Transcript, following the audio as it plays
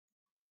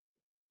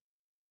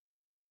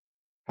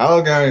Hello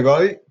again,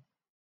 everybody.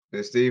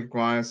 This is Steve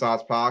Grind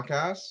Sauce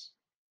Podcast.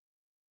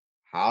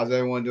 How's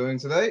everyone doing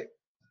today?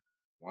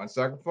 1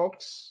 second,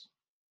 folks.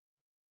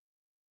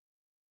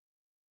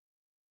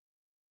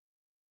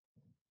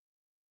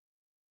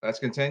 Let's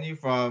continue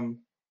from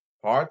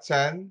part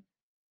 10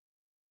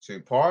 to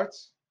part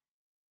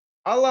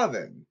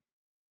 11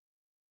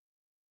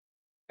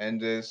 in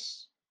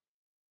this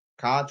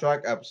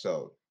contract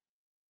episode.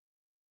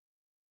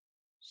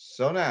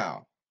 So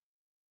now,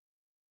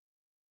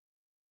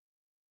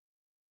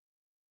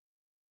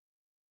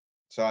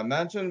 I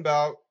mentioned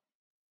about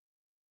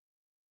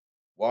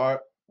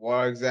what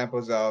are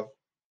examples of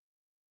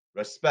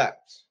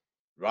respect,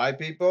 right,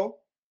 people?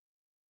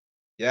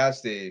 Yeah,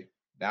 Steve.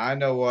 Now I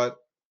know what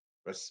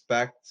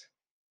respect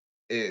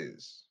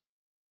is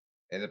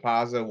in a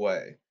positive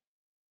way.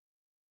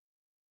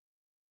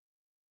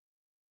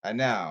 And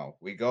now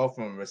we go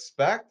from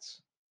respect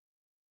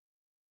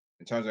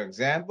in terms of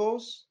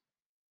examples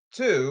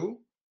to,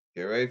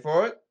 get ready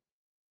for it.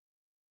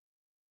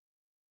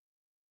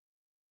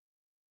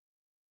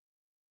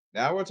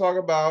 Now we'll talk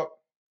about,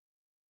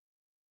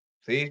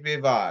 please be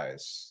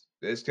advised,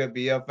 this could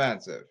be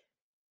offensive,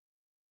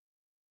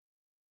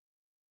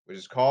 which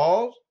is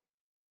called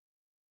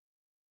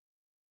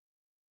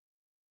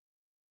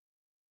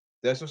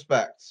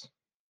disrespect.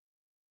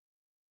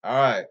 All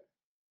right,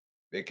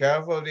 be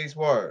careful of these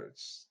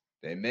words.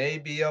 They may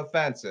be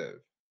offensive.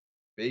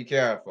 Be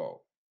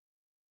careful.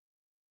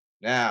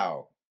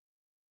 Now,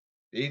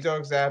 these are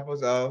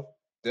examples of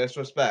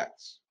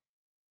disrespect.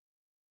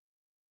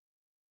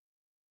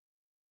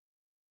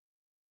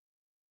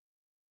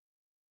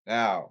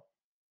 Now,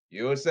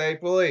 USA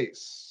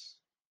Police,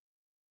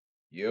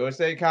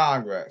 USA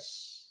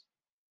Congress,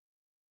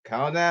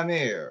 come down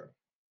here.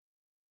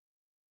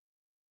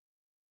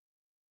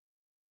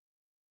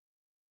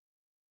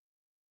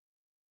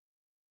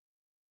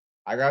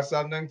 I got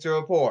something to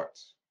report.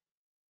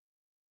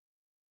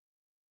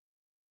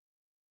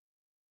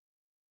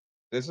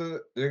 This is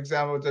the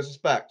example of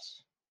disrespect.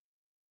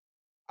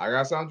 I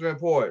got something to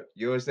report.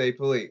 USA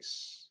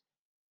Police,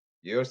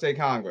 USA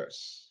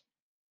Congress,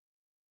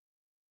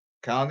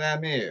 come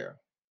down here.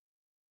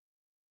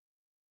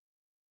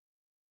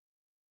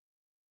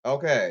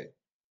 Okay.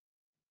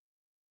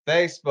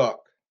 Facebook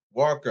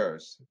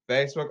workers,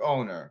 Facebook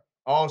owner,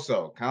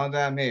 also come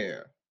down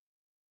here.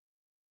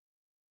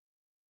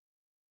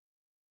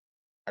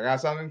 I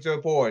got something to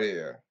report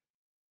here.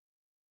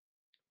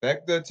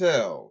 Victor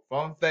Till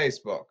from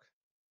Facebook.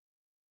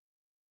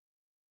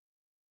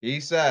 He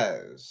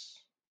says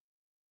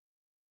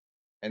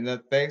in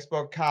the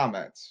Facebook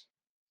comments,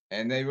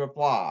 and they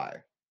reply,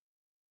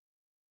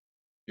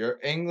 your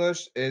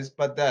English is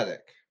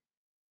pathetic.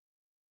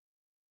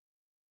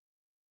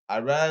 I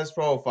read his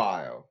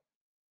profile.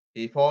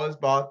 He posted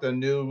about the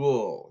new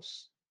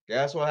rules.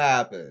 Guess what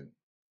happened?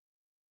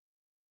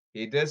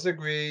 He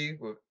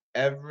disagreed with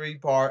every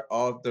part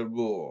of the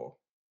rule.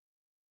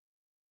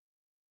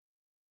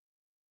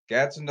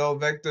 Get to know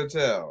Victor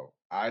Till.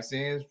 I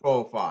seen his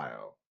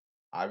profile.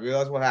 I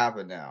realize what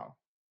happened now.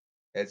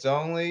 It's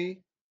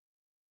only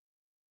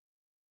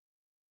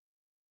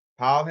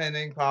power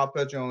hitting, power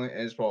pitching only in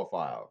his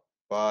profile,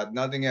 but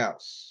nothing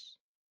else.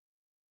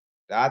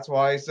 That's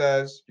why he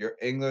says your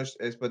English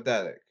is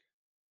pathetic.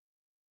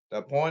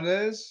 The point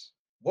is,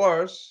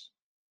 worse,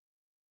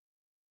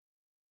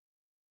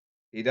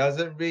 he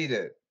doesn't read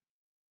it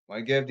when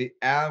he gives the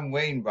Adam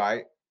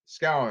Wainwright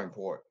scouting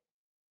report.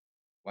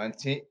 When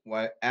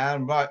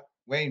Adam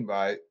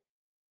Wainwright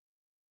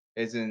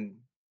is in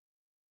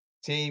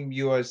Team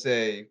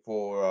USA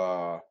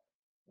for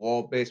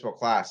World Baseball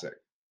Classic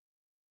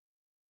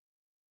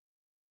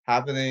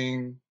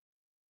happening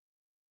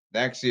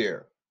next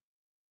year.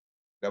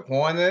 The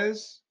point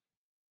is,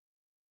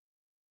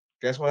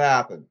 guess what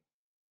happened?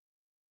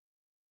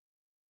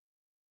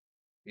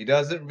 He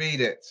doesn't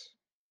read it.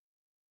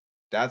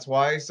 That's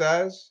why he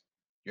says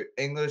your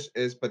English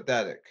is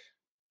pathetic.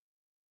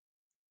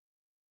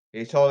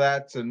 He told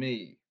that to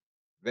me,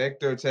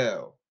 Victor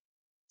Till.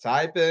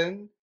 Type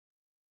in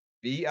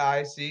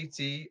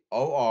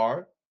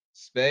VICTOR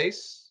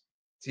space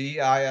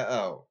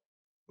TIL.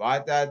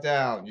 Write that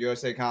down,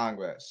 USA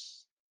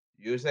Congress,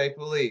 USA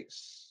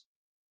Police,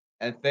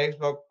 and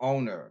Facebook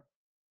owner,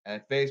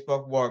 and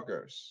Facebook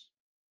workers.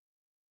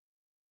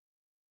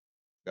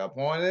 The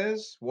point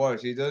is,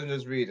 worse, he doesn't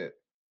just read it.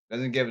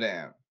 Doesn't give a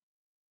damn.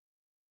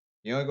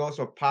 He only goes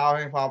for power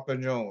and pop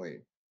only.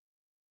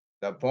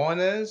 The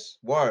point is,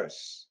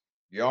 worse,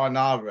 Yordan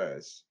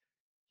Alvarez.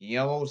 He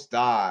almost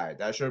died.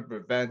 That should have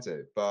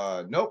prevented,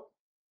 but nope.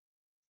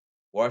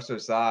 Worse for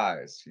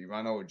size. He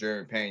ran over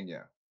Jeremy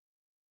Pena.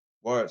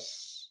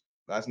 Worse.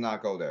 Let's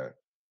not go there.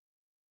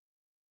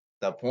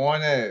 The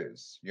point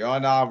is,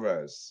 Yordan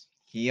Alvarez.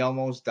 He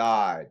almost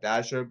died.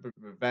 That should have been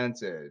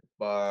prevented,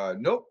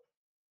 but nope.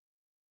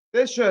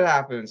 This should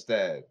happen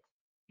instead.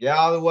 Get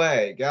out of the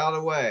way. Get out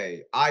of the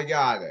way. I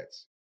got it.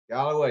 Get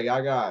out of the way.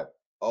 I got it.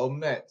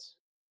 Omit.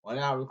 Why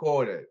not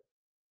record it?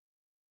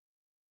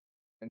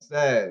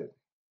 Instead,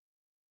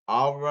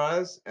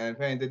 Alvarez and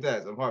Payne did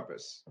that on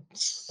purpose.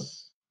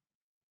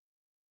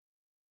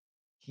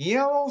 He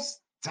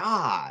almost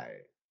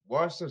died.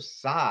 Worse of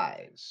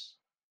size.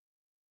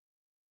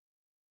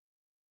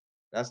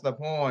 That's the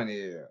point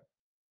here.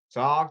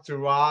 Talk to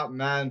Rob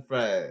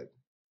Manfred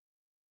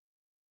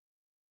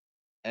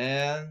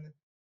and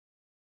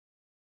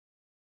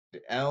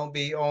the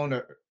LB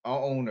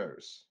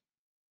owners.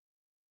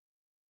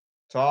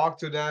 Talk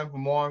to them for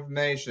more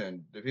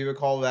information. The people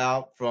called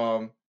out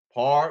from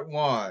part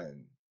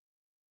 1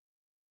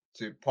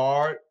 to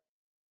part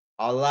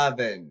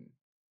 11.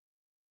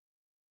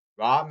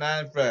 Rob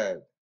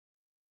Manfred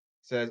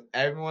says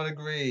everyone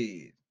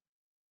agreed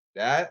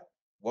that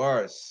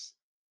worse.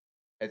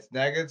 It's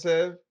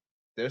negative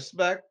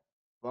disrespect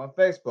from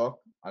Facebook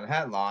on the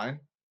headline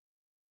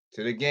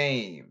to the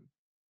game.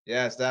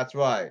 Yes, that's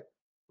right.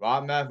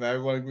 Rob Manfred,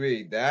 everyone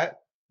agreed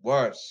that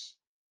worse.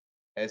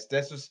 It's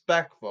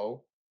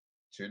disrespectful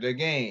to the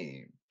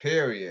game.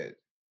 Period.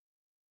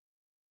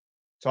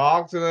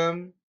 Talk to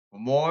them for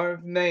more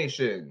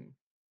information.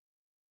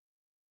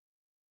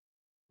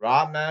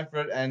 Rob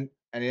Manfred and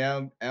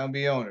the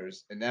MLB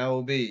owners and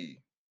MLB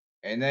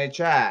in a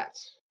chat.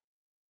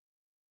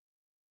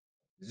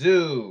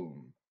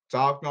 Zoom.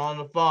 Talking on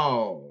the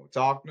phone.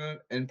 Talking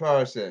in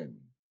person.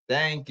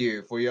 Thank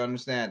you for your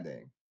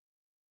understanding.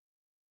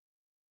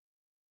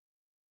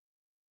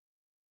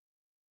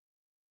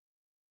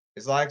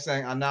 It's like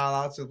saying I'm not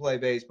allowed to play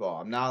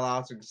baseball. I'm not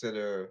allowed to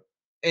consider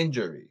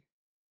injury.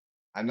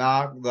 I'm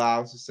not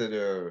allowed to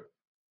consider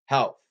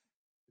health.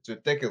 It's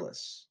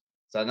ridiculous.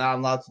 So I'm not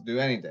allowed to do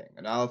anything.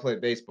 I'm not allowed to play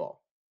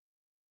baseball.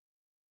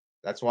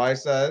 That's why it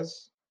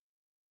says,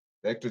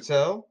 Victor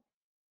Till,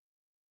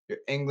 your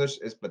English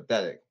is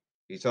pathetic.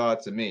 He taught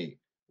it to me,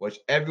 which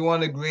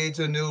everyone agreed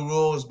to new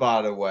rules,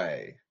 by the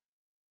way.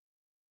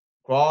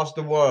 Across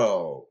the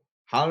world,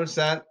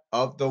 100%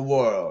 of the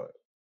world.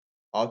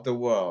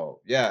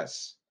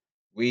 Yes,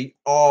 we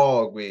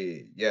all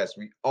agree. Yes,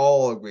 we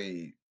all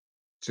agree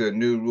to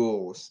new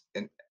rules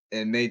in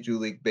Major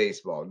League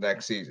Baseball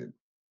next season.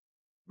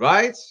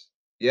 Right?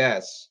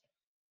 Yes,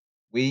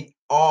 we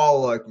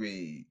all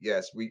agree.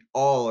 Yes, we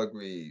all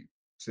agree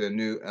to the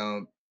new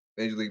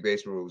Major League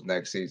Baseball rules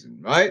next season.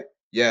 Right?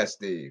 Yes,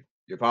 Steve.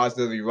 You're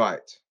positively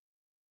right.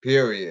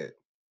 Period.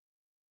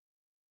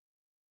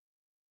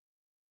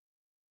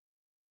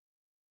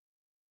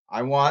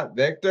 I want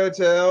Victor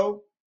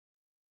Till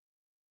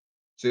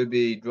to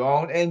be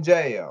thrown in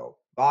jail,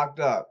 locked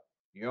up.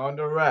 You're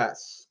under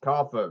arrest.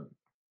 Coffin.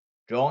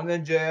 Thrown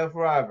in jail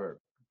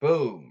forever.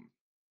 Boom.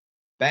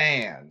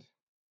 Banned.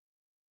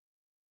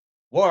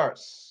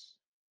 Worse.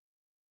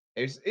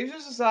 If he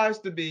just decides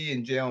to be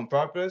in jail on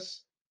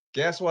purpose,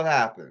 guess what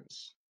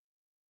happens?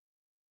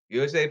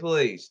 USA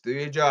Police, do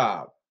your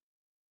job.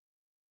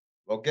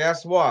 Well,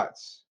 guess what?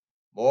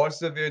 More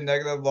severe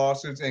negative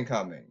lawsuits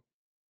incoming.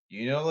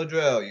 You know the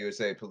drill,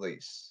 USA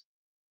Police.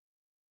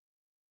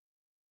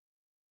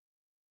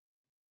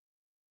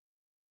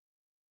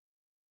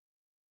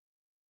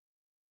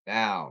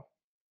 Now,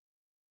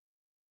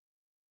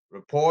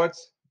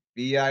 reports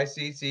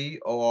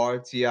VICTORTILL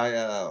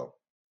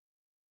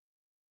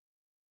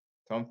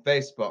from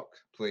Facebook,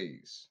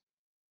 please.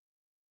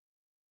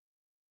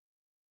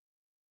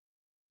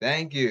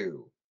 Thank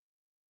you.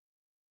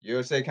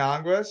 USA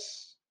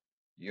Congress,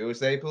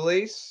 USA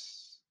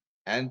Police,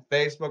 and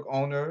Facebook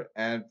owner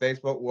and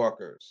Facebook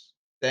workers.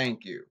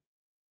 Thank you.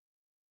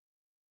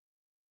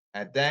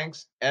 And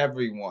thanks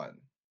everyone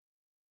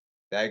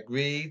that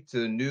agreed to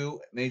the new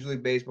Major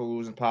League Baseball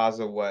rules in a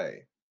positive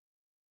way.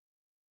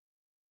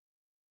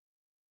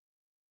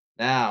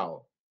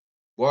 Now,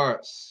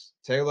 worse.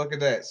 Take a look at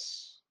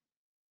this.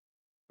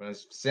 From the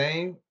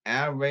same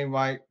Aaron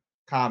Wainwright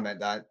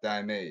comment that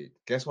I made.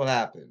 Guess what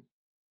happened?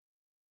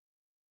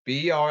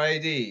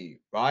 BRAD,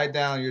 write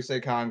down USA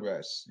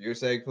Congress,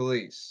 USA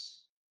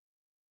Police,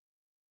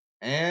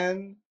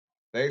 and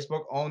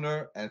Facebook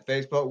owner and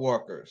Facebook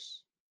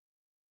workers.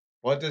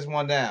 Put this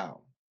one down.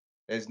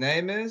 His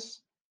name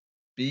is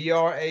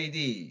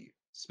BRAD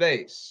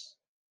space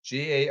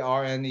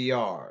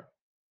GARNER.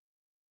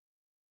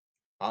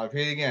 I'll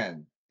repeat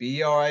again.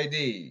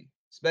 BRAD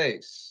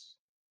space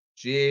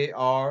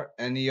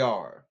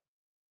GARNER.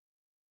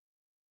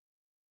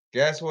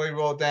 Guess what he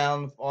wrote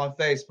down on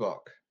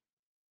Facebook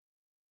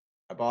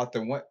about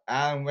the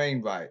Adam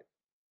Wainwright?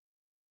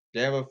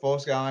 Gave a full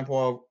skyline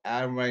for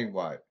Adam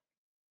Wainwright.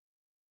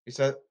 He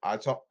said, I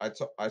told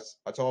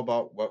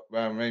about what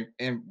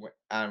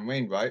Adam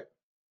Wainwright.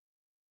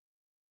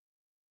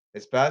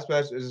 His best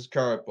bet is his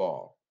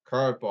curveball.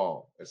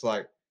 Curveball. It's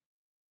like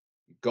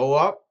go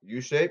up,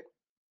 U shape,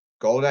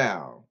 go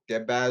down,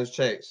 get bad as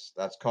chase.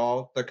 That's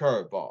called the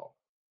curveball.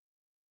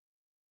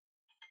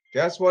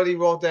 Guess what he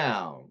wrote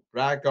down?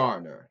 Brad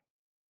Gardner.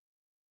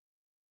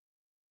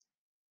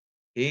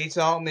 He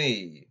told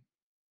me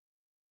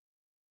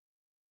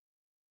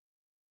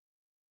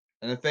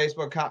in the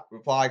Facebook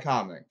reply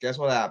comment. Guess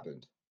what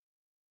happened?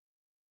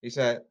 He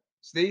said,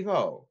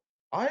 Steve-O,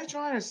 are you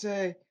trying to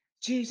say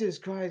Jesus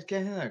Christ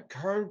get him a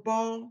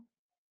curveball?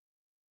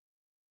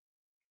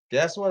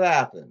 Guess what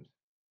happened?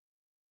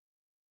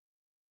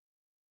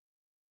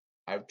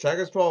 I've checked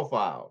his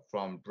profile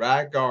from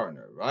Brad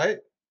Gardner, right?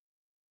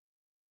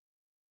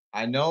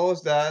 I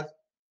noticed that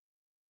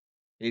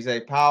he's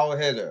a power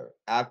hitter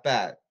at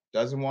bat.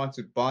 Doesn't want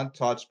to bunt,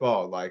 touch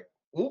ball. Like,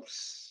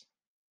 oops.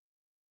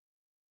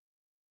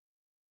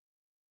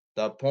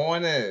 The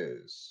point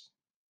is,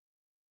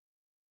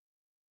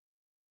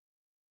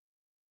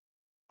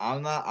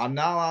 I'm not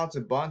allowed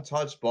to bunt,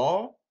 touch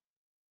ball.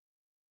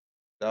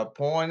 The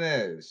point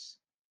is,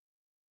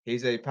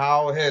 he's a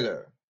power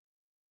hitter.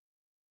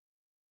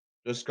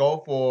 Just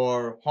go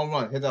for home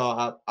run, hit it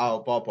out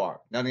of ballpark.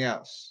 Nothing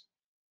else.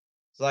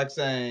 It's like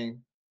saying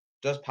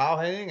just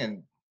power hitting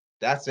and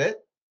that's it.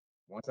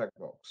 One second,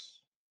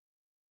 folks.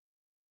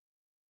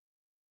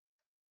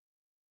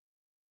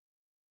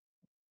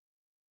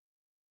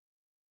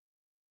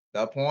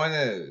 The point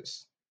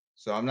is,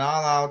 so I'm not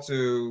allowed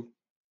to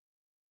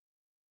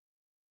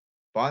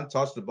bunt,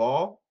 touch the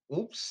ball.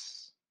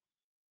 Oops.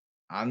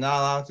 I'm not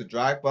allowed to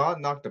drag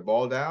bunt, knock the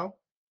ball down.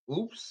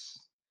 Oops.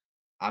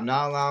 I'm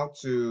not allowed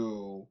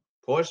to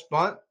push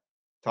bunt,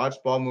 touch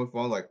ball, move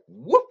on like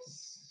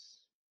whoops.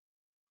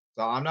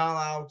 So I'm not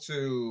allowed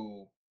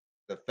to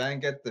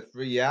defend, get the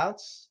free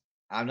outs.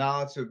 I'm not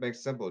allowed to make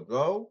simple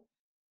throw.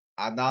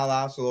 I'm not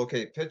allowed to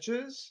locate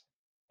pitches.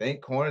 Think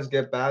corners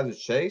get bad to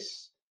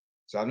chase.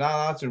 So I'm not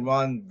allowed to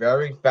run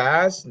very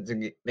fast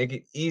to make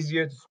it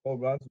easier to score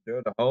runs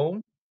during the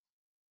home.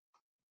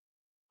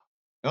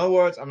 In other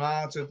words, I'm not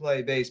allowed to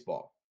play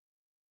baseball.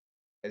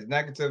 It's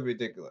negative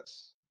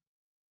ridiculous.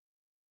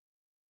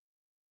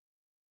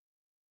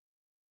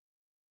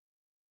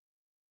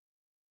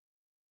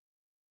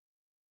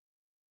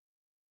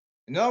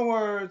 In other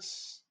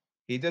words,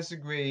 he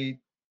disagreed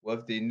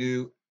with the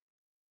new,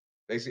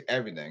 basically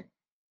everything,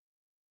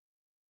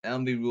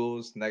 MLB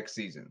rules next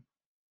season.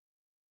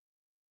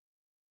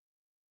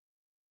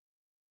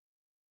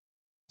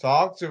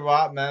 Talk to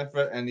Rob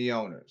Manfred and the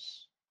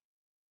owners.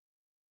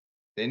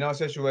 They know the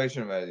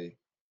situation already.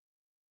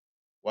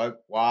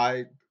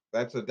 Why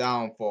that's a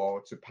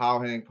downfall to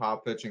power hitting,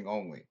 power pitching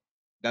only.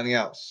 Nothing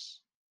else.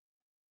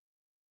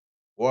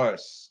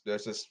 Worse,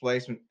 there's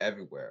displacement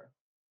everywhere.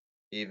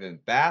 Even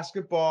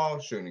basketball,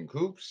 shooting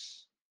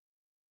hoops,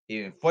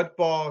 even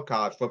football,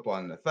 college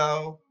football,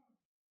 NFL.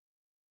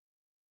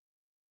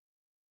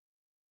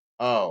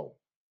 Oh,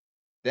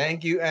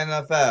 thank you,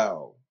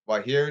 NFL,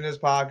 for hearing this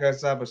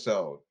podcast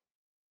episode.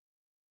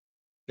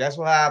 Guess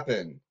what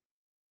happened?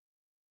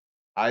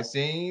 I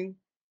seen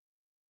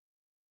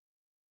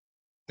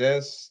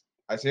this.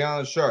 I seen on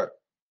the shirt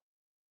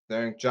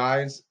during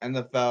Giants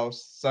NFL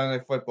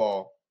Sunday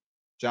Football,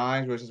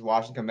 Giants versus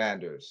Washington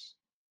Commanders.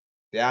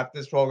 They have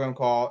this program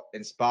called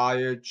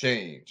Inspired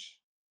Change.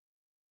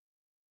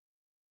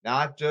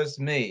 Not just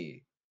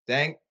me.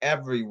 Thank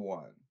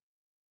everyone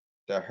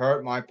that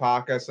heard my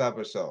podcast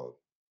episode.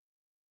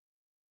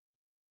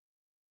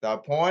 The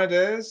point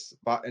is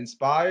about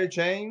Inspired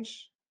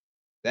Change.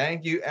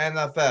 Thank you,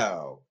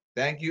 NFL.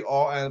 Thank you,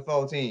 all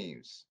NFL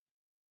teams.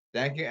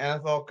 Thank you,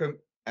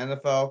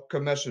 NFL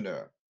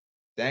Commissioner.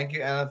 Thank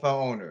you, NFL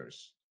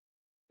owners.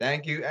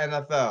 Thank you,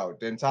 NFL,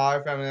 the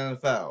entire family of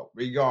NFL,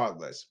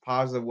 regardless,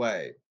 positive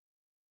way,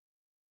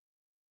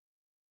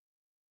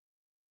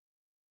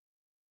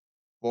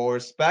 for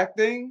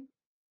respecting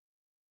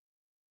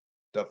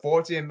the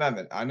 14th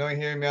Amendment. I know you're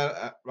hearing me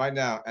right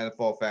now,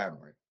 NFL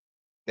family.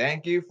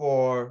 Thank you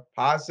for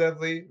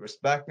positively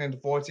respecting the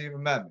 14th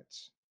Amendment.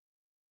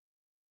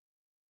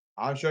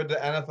 I'm sure the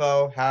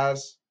NFL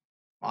has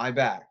my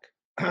back.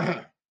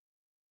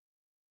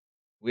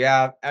 We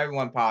have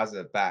everyone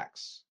positive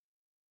backs.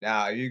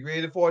 Now, you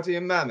agree to the 14th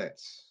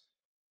Amendment?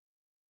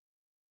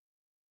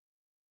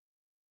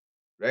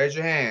 Raise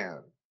your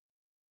hand.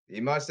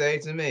 You must say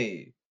to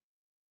me,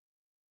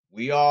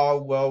 we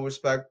all will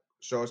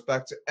show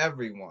respect to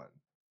everyone,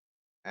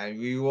 and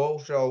we will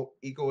show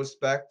equal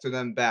respect to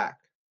them back.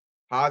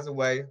 Positive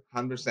way,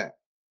 100%.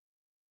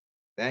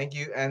 Thank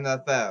you,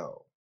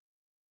 NFL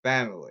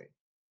family.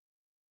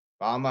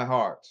 Bottom of my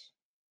heart.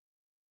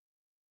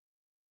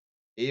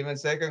 Even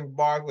Saquon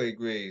Barkley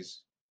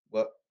agrees.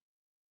 Well,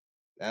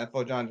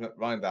 NFL John's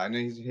running back. I know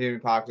he's hearing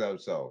podcast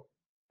episode.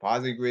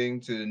 Positive agreeing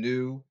to the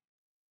new,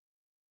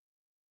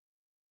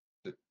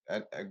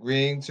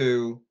 agreeing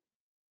to,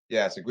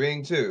 yes,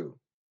 agreeing to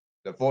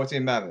the 14th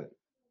Amendment,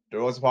 the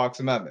Rosa Parks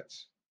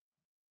Amendments.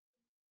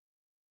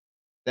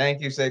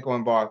 Thank you,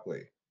 Saquon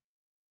Barkley.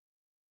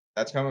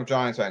 That's coming from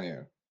Giants fan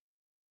here.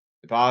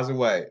 The positive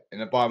way, in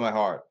the bottom of my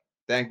heart.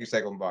 Thank you,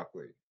 Saquon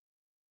Barkley.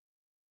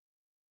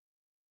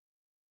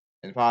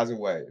 In a positive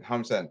way,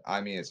 100%.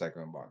 I mean it,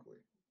 Saquon Barkley.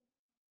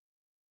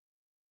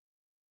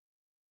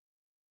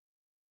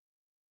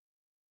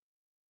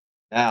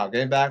 Now,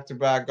 getting back to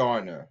Brad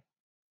Gardner.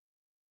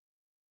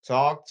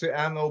 Talk to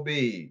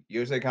MLB,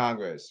 USA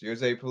Congress,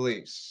 USA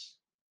Police,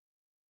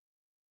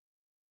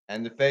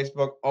 and the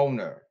Facebook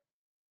owner,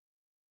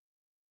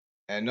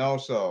 and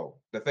also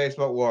the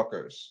Facebook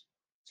workers.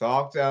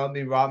 Talk to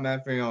MLB Rob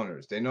Manfred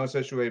owners. They know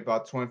situated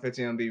about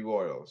 2015 MLB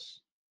Royals.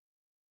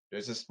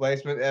 There's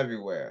displacement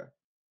everywhere.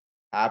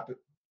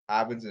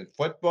 Happens in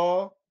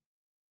football,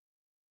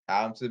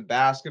 happens in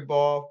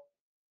basketball,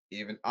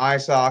 even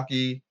ice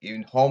hockey,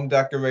 even home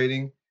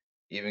decorating,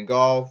 even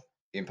golf,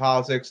 in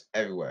politics,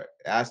 everywhere.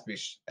 It has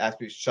to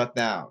be shut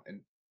down.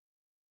 And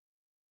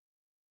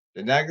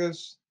the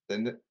negatives,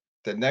 the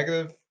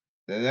negative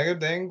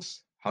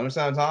things, 100%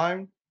 of the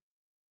time,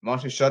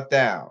 must be shut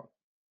down,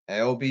 and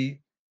it will be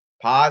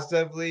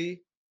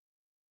positively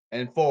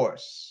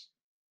enforced.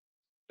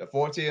 The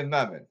 14th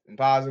Amendment in a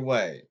positive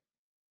way.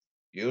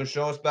 You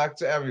show respect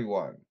to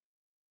everyone,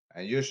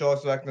 and you show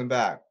respect them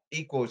back,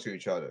 equal to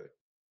each other,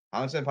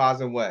 100%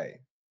 positive way.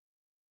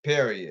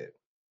 Period.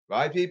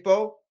 Right,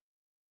 people?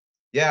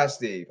 Yeah,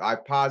 Steve. I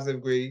positively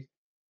agree,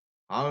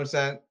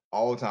 100%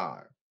 all the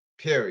time.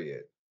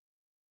 Period.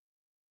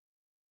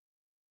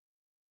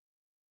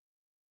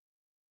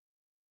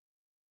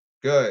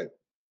 Good.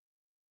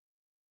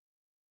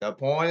 The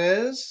point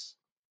is,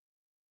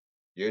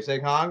 USA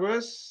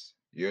Congress,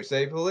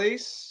 USA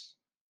Police,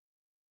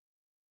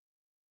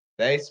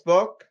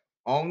 Facebook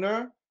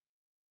owner,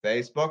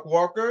 Facebook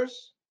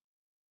workers.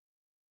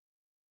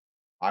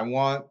 I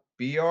want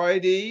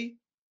BRAD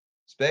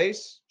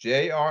space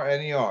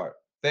JRNER.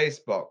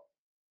 Facebook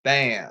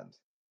banned.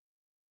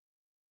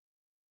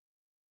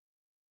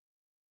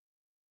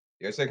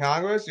 USA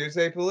Congress,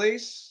 USA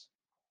Police.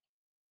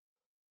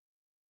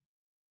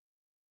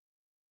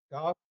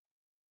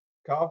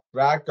 Cuff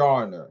Brad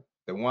Garner,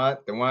 the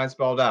one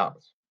spelled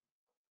out.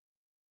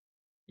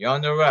 You're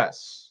under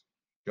arrest.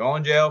 You're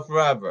in jail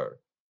forever.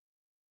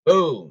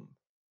 Boom.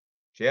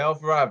 Jail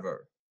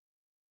forever.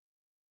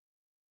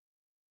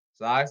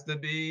 Decides to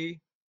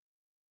be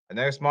a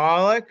next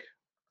Marlick.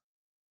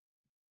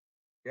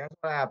 Guess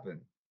what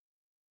happened?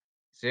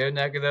 Severe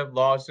negative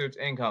lawsuits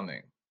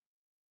incoming.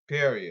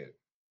 Period.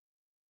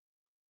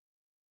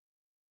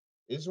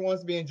 He just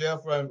wants to be in jail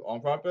for on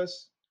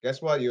purpose.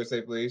 Guess what,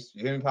 USA Police?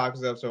 You hear me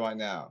podcast episode right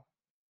now.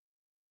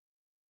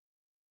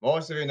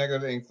 More severe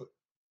negative,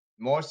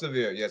 more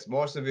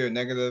severe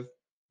negative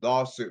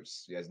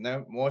lawsuits. Yes,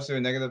 more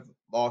severe negative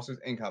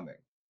lawsuits incoming.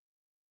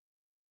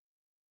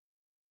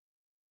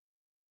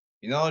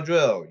 You know the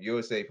drill,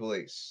 USA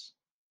Police.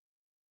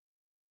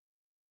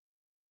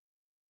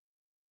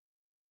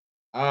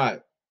 All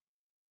right.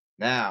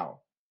 Now,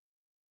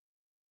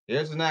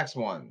 here's the next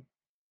one.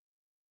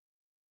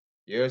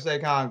 USA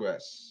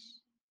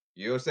Congress,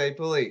 USA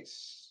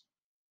Police,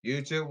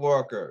 YouTube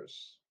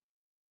workers,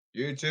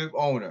 YouTube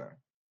owner.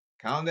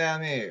 Come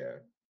down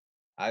here.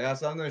 I got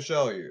something to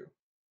show you.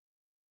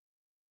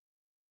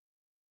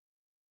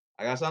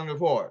 I got something to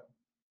report.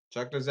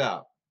 Check this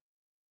out.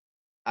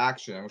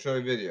 Action. I'm going to show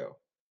you a video.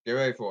 Get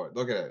ready for it.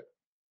 Look at it.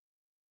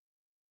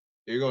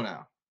 Here you go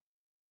now.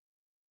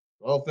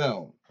 Roll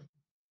film.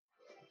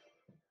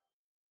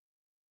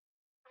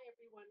 Hi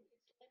everyone,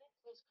 it's Lynn at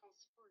Close Call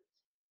Sports.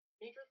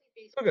 Major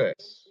League Look Baseball at announced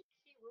this. some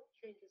key rule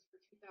changes for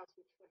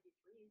 2023,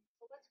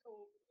 so let's go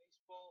over them.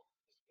 Baseball is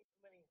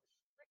implementing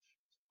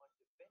restrictions on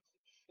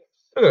defensive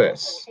shifts. Look at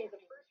this. Okay,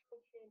 the first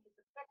rule change is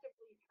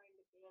effectively trying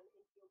to ban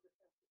infield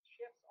defensive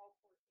shifts. All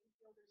four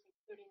infielders,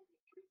 including the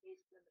three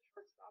basemen and the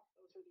shortstop,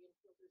 those are the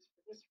infielders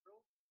for this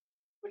rule,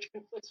 which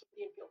conflicts with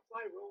the infield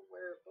fly rule,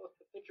 where both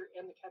the pitcher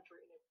and the catcher,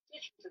 in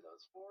addition to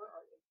those four,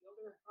 are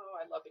infielder. Oh,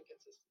 I love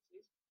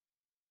inconsistencies.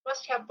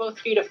 Must have both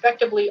feet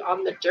effectively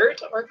on the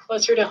dirt or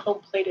closer to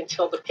home plate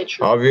until the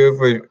pitcher. I'll view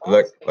for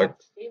I'll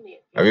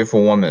view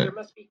for 1 minute.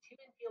 There must be two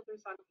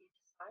infielders on each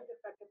side.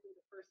 Effectively, the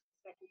first and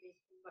second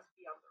baseman must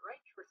be on the right,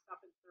 shortstop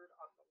and third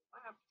on the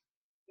left.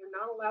 You're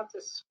not allowed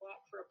to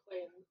swap for a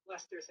play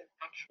unless there's an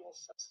actual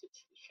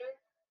substitution.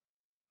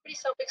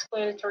 Pretty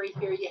self-explanatory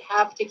here. You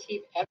have to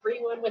keep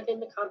everyone within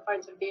the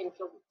confines of the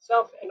infield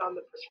itself and on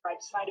the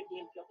prescribed side of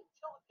the infield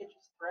until the pitch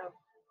is thrown.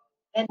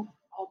 Then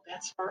all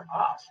bets are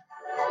off.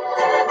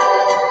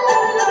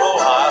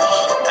 Rojas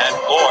and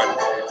Ford.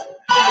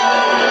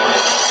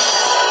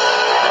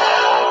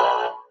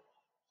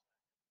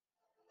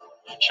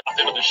 Shot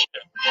into the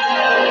ship.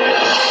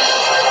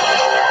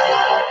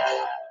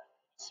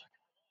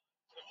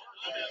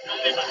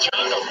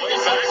 Machado way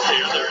back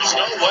there. There is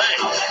no way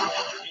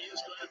he is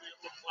going to be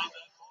able to play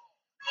that.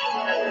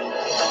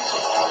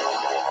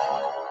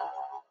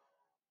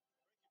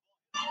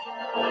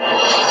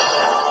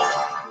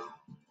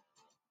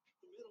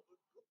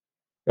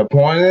 The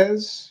point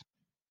is,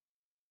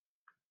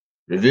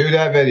 review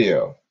that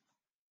video.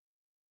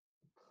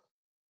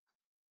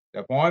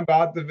 The point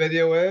about the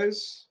video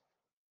is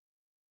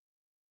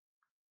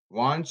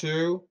 1,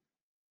 2,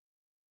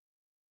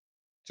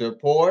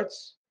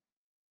 supports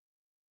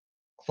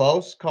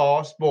Close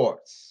Call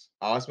Sports.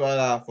 I'll spell it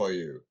out for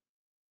you.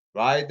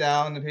 Write it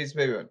down on the piece of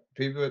paper.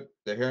 People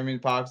that hear me in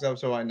the podcast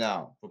episode right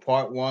now. For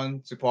part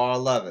 1 to part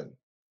 11.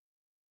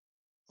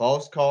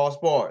 Close Call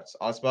Sports.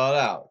 I'll spell it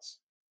out.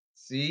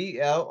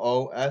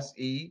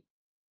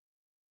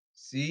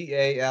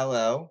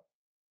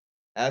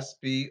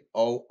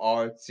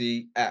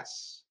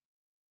 CLOSECALLSPORTS.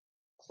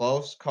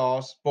 Close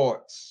Call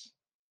Sports.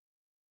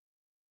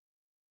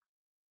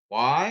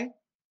 Why?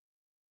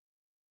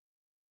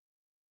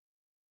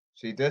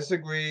 She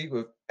disagreed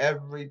with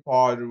every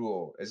part of the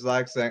rule. It's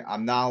like saying,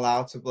 I'm not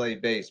allowed to play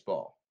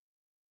baseball.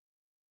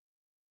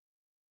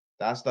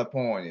 That's the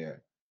point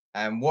here.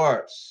 And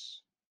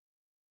worse,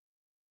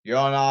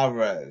 Yordan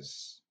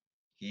Alvarez,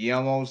 he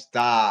almost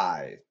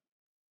died.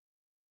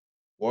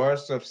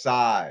 Worst of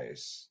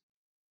size.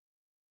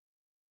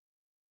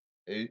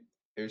 You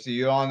see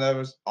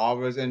Yordan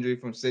Alvarez injury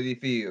from Citi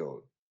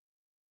Field.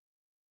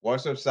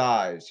 Worst of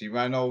size. He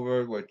ran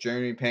over with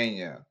Jeremy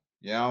Pena.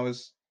 You know,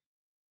 was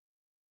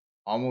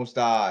almost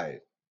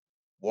died.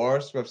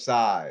 Worst of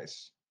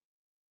size.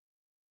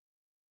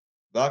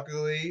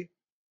 Luckily,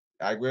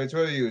 I agree with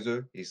Twitter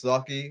user, he's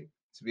lucky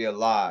to be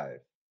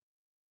alive.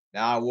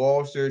 Now,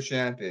 World Series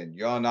champion,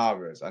 Yordan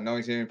Alvarez. I know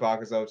he's hearing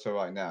pockets up so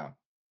right now.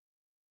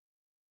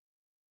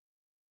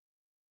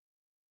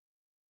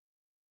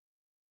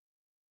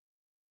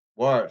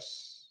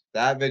 Worse.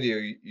 That video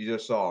you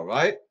just saw,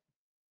 right?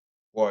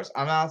 Worse.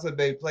 I'm not allowed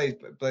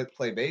to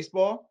play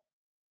baseball.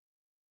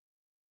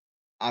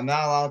 I'm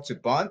not allowed to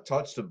bunt,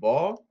 touch the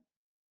ball.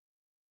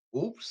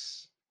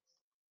 Oops.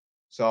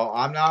 So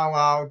I'm not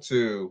allowed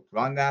to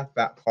run that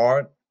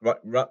hard,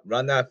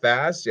 run that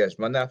fast. Yes,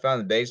 run that fast on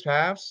the base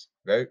paths.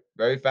 Very,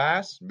 very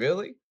fast.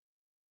 Really?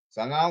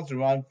 So I'm not allowed to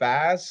run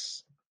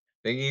fast.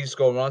 Think you just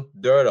go run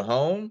dirt at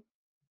home.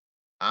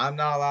 I'm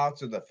not allowed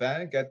to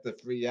defend, get the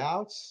 3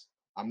 outs.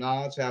 I'm not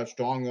allowed to have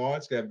strong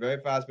yards, get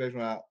very fast base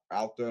when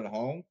out there at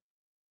home.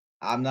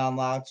 I'm not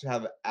allowed to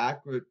have an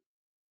accurate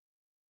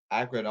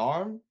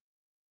arm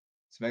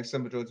to make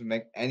some to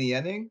make any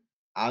inning.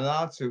 I'm not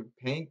allowed to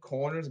paint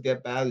corners,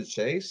 get bad to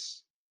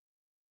chase.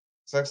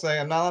 It's like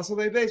saying I'm not allowed to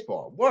play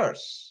baseball.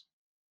 Worse,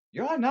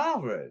 Yordan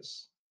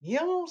Alvarez, he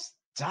almost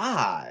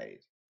died.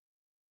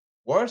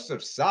 Worst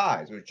of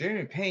size with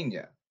Jeremy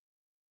Pena.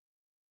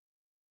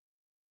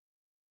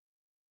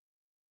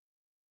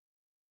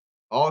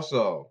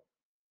 Also,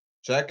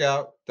 check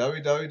out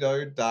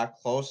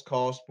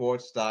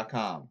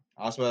www.closecallsports.com.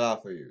 I'll spell it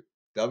out for you.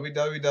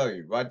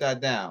 www. Write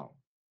that down.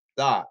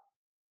 Dot.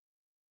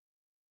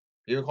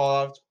 People call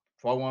out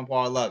part 1,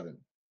 part 11.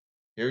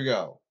 Here we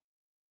go.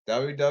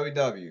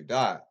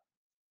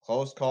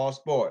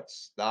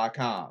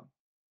 www.closecallsports.com.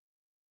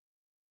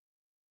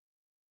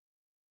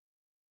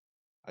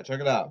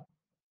 Check it out.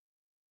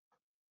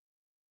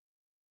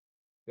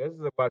 This is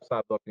the website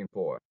I'm looking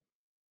for.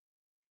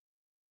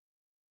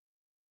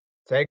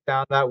 Take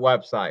down that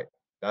website.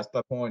 That's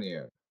the point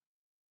here.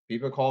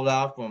 People called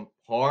out from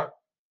part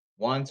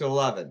 1 to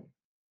 11.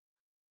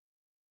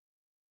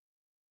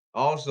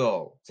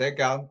 Also, take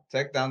down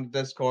the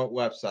Discord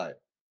website.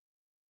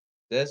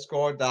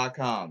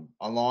 Discord.com,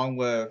 along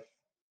with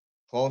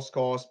Close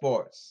Call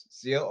Sports.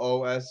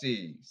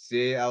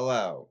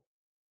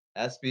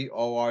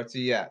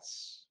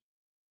 CLOSECALLSPORTS.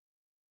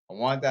 I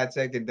want that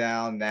taken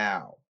down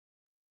now.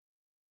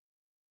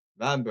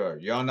 Remember,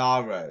 Yordan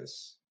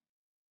Alvarez.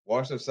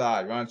 Worst of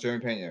size, run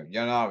Jeremy Pena.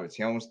 Yordan Alvarez,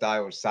 he almost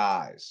died with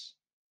size.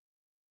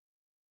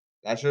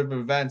 That should have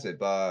been prevented,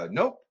 but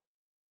nope.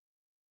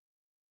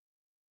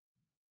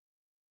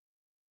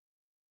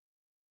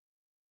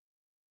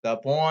 The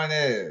point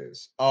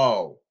is,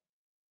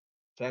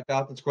 check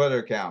out the Twitter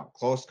account,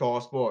 Close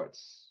Call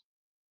Sports.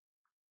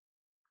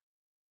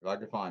 If I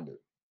can find it.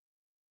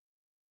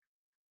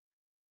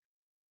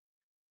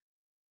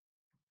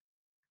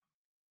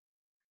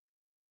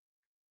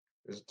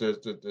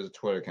 There's a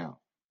Twitter account.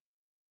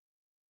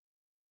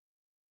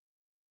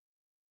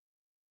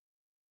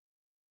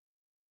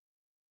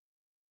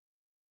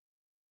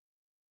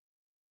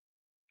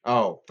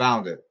 Oh,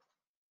 found it.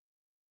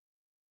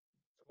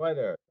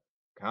 Twitter.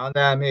 Count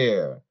them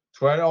here.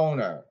 Twitter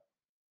owner.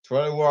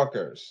 Twitter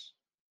workers.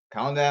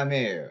 Count them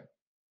here.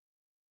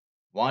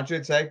 Want you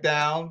to take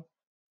down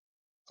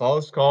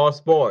Close Call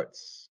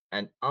Sports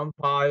and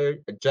umpire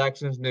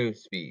ejections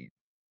newsfeed.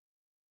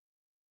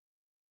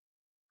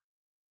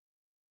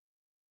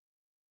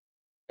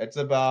 It's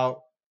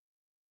about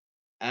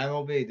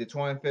MLB, the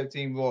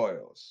 2015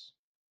 Royals.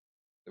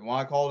 The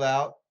one I called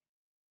out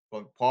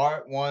from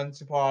part 1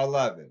 to part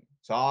 11.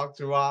 Talk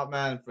to Rob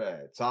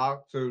Manfred.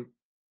 Talk to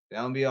the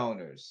MLB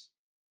owners.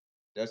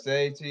 They'll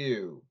say to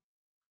you,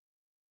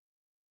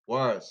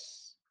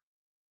 worse,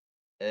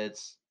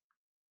 it's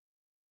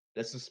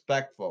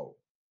disrespectful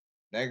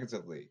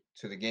negatively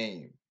to the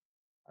game.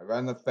 I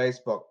read the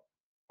Facebook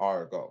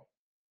article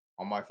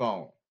on my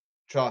phone.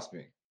 Trust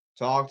me.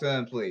 Talk to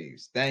them,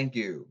 please. Thank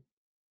you.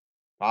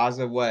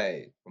 Positive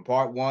way from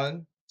part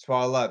 1 to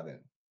part 11.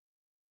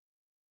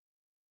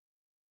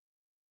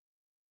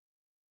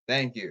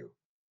 Thank you.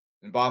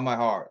 In the bottom of my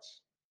heart.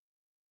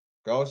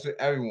 Goes to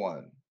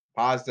everyone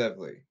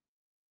positively.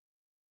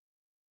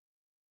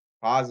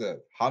 Positive,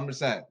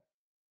 100%.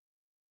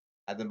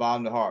 At the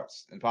bottom of the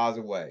hearts in a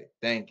positive way.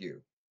 Thank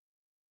you.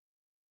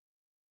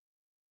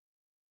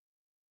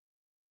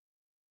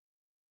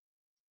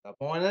 The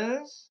point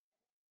is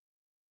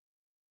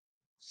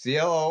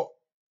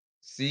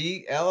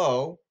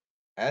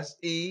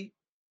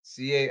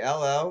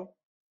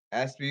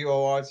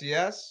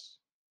CLOSECALLSPORTS.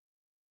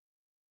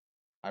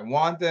 I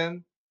want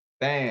them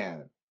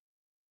banned.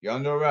 You're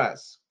under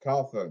arrest.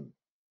 Cuff them.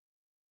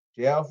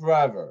 Jail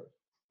forever.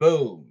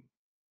 Boom.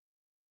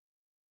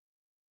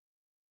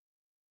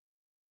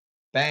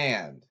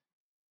 Banned.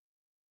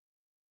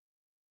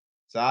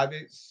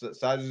 Sabi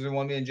doesn't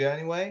want me in jail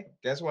anyway.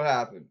 Guess what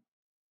happened?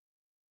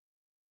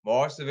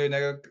 More severe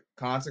negative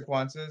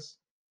consequences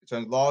in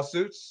terms of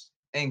lawsuits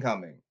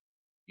incoming.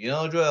 You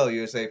know the drill,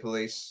 USA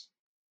Police.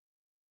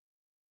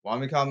 Want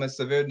me to come in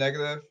severe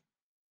negative?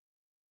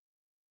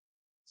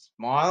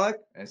 Smile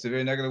in a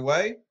severe negative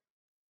way?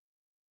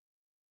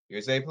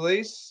 USA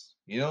Police,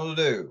 you know what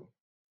to do.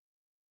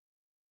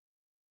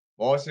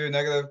 More severe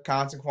negative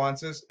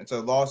consequences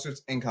until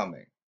lawsuits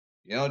incoming.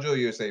 You know the drill,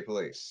 USA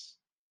Police.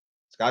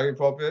 It's gotta be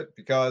appropriate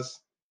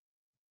because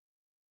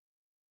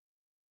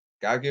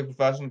gotta give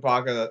professional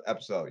podcast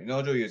episode. You know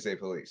the drill, USA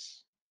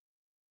Police.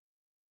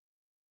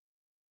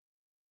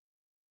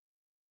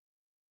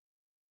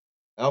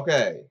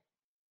 Okay,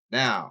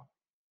 now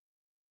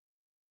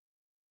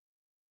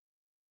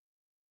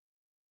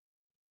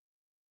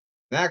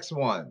next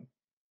one.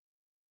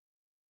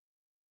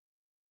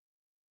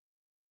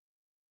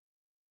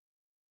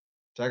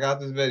 Check out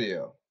this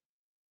video.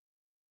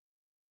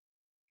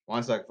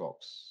 One sec,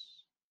 folks.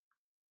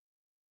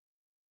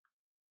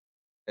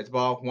 It's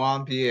about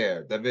Juan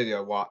Pierre. The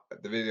video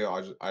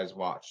I just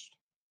watched.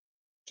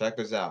 Check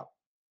this out.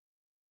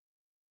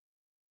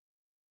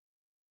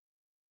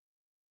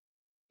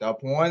 The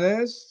point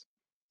is,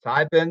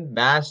 type in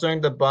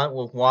 "mastering the bunt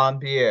with Juan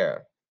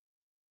Pierre."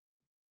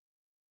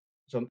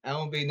 It's from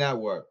MLB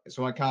Network. It's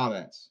from my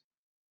comments.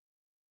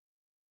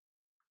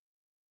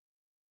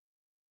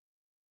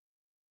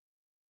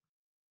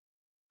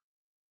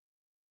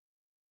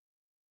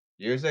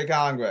 USA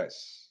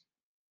Congress,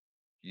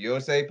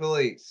 USA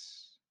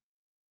Police,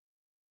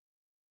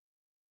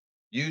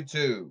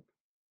 YouTube,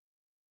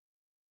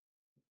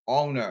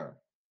 owner,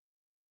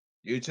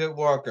 YouTube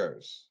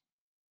workers,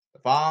 the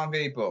following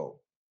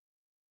people.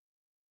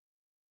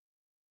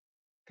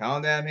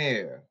 Count them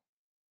here.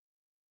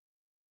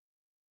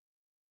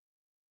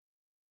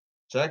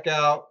 Check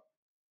out,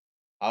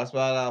 I'll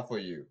spell it out for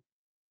you.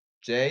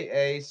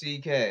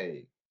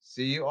 JACKCURTIN.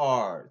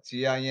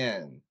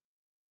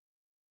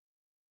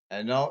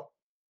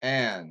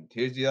 And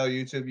here's the other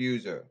YouTube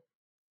user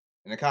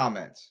in the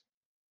comments.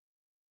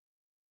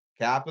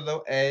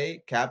 Capital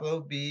A, capital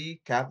B,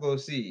 capital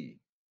C,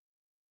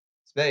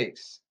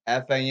 space,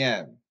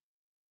 FAN.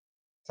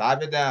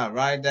 Type it down,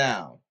 write it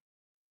down.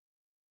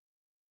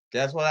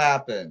 Guess what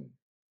happened?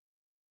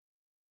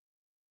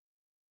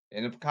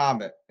 In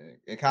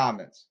the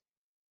comments.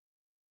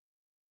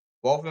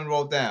 Both of them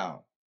wrote down.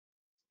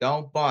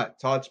 Don't bunt,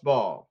 touch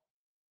ball.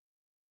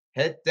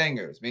 Hit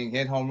dingers, meaning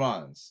hit home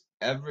runs,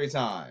 every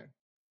time.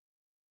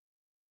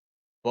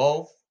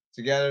 Both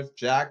together,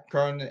 Jack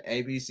Curtin and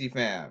ABC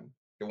fan.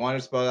 They want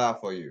to spell it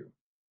out for you.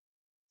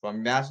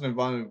 From Master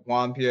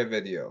Juan Pierre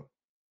video.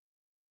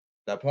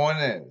 The point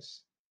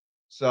is,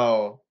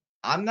 so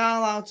I'm not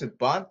allowed to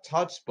bunt,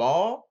 touch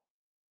ball?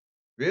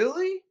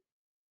 Really?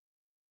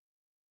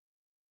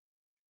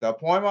 The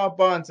point about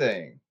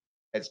bunting,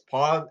 it's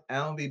part of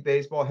MLB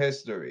baseball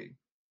history.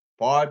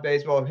 Part of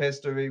baseball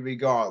history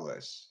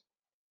regardless.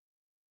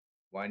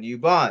 When you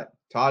bunt,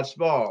 touch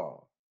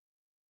ball.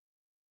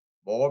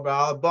 More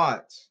about a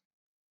bunt.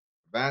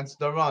 Advance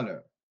the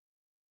runner.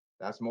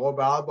 That's more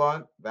about a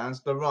bunt.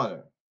 Advance the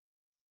runner.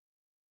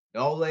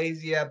 No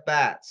lazy at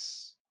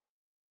bats.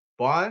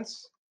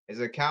 Bunts is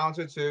a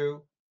counter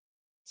to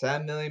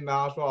 10 million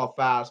miles per hour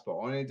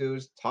fastball. All you do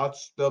is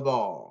touch the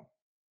ball.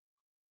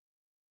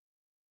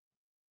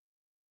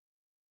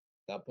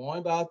 The point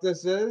about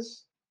this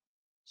is,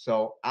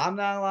 so I'm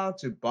not allowed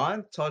to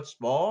bunt, touch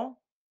ball.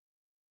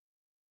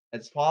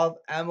 It's part of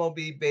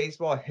MLB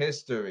baseball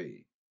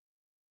history.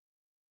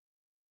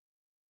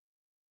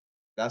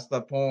 That's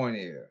the point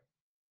here.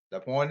 The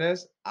point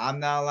is, I'm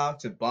not allowed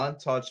to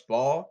bunt, touch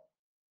ball.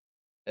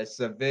 It's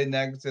severe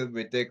negative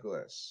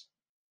ridiculous.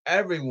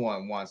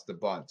 Everyone wants to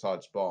bunt,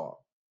 touch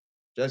ball.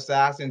 Just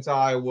ask the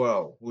entire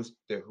world who's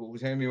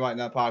hearing me right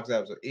now, podcast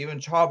episode. Even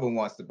Charbon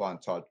wants to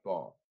bunt, touch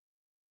ball.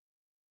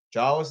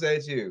 Char will say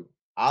to you,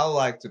 I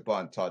like to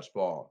bunt, touch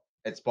ball.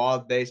 It's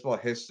part of baseball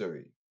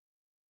history.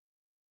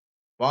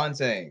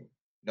 Bunting,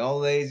 no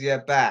lazy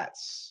at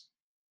bats.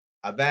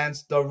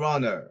 Advance the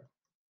runner.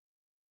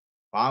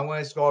 Find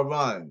way to score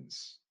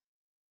runs.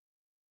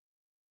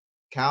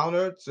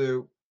 Counter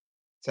to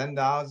 10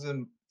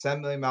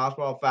 million miles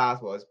per hour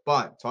fastball. It's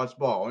bunt, touch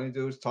ball. All you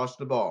do is touch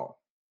the ball.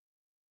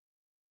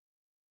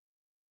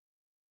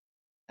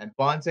 And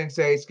bunting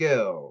say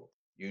skill.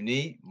 You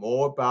need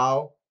more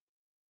about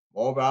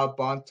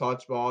bunt,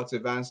 touch ball to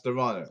advance the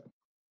runner.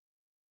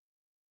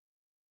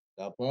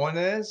 The point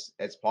is,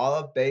 it's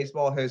part of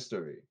baseball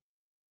history.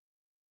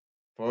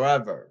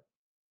 Forever.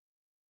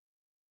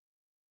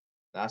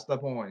 That's the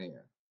point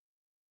here.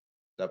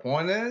 The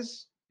point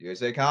is,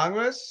 USA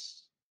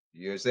Congress,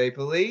 USA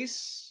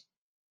Police,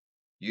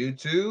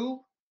 YouTube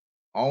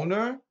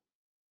owner,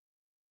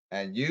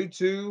 and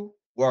YouTube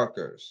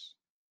workers.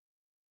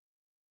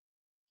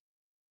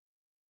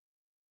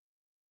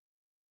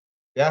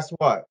 Guess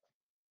what?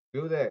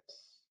 Do this.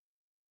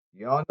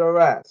 You're under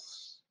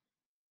arrest.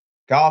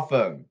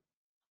 Gotham.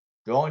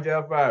 Go in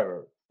jail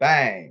forever.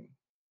 Bang.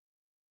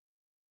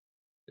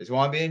 Just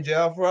want to be in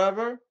jail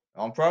forever?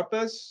 On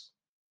purpose?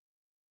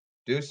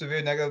 Do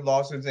severe negative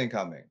lawsuits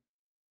incoming.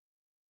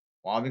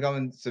 Want to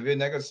become severe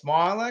negative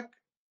small aleck?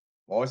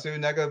 More severe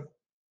negative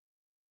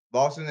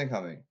lawsuits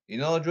incoming. You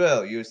know the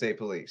drill, USA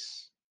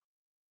Police.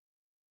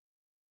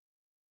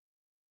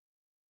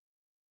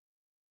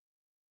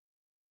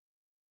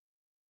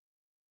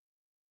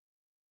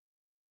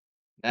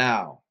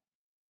 Now,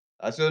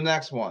 let's do the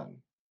next one.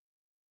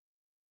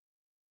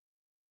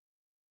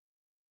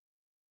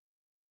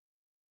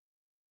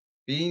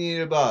 Beanie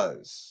the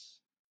Buzz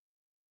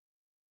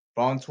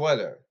from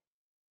Twitter.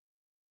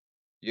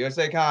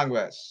 USA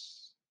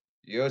Congress.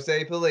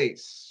 USA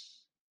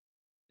Police.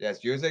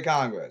 Yes, USA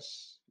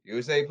Congress.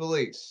 USA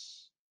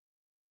Police.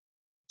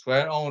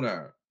 Twitter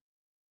owner.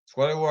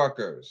 Twitter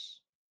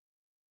workers.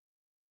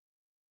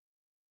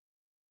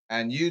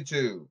 And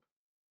YouTube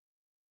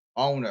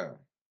owner.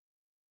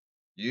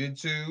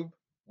 YouTube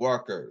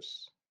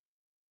workers.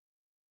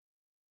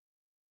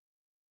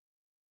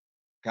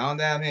 Count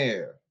down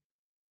here.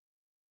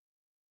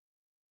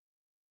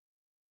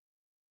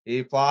 He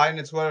applied in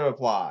the Twitter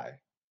reply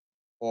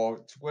or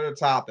Twitter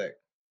topic,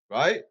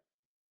 right?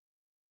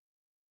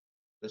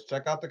 Let's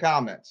check out the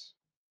comments.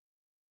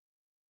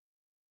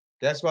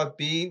 Guess what?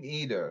 Bean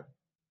Eater.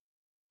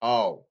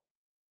 Oh,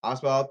 I'll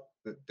spell out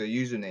the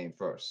username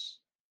first.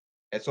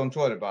 It's on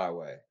Twitter, by the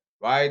way.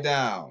 Write it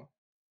down.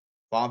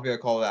 Vampire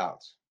called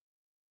out.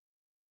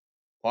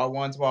 Part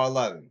 1 to part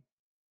 11.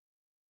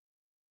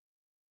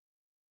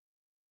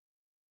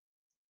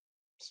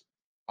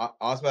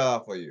 I'll spell it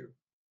out for you.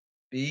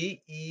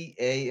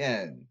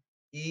 BEANEATER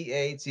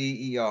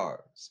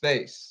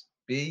space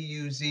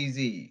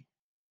BUZZ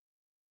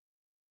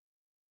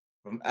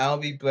from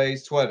LB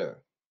Blaze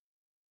Twitter.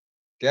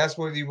 Guess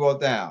what he wrote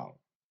down?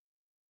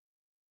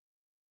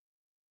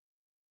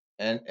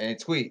 And a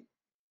tweet.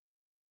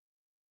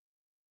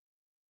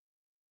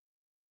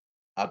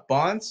 A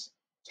bunt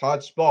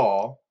touch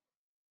ball.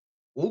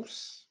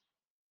 Oops.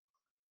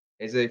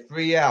 Is a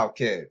free out,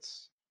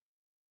 kids.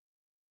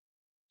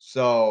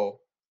 So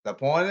the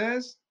point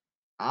is,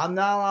 I'm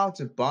not allowed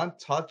to bunt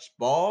touch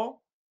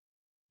ball?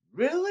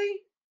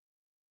 Really?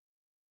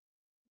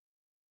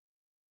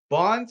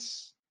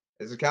 Bunts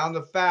is a count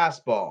of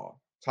fastball.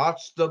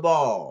 Touch the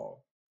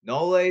ball.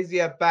 No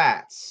lazy at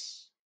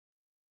bats.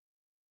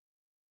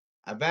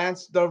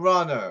 Advance the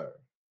runner.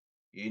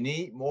 You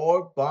need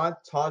more bunt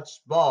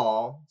touch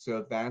ball to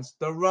advance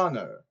the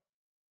runner.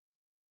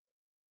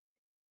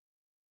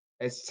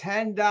 It's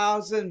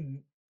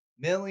 10,000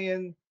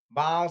 million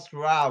miles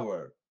per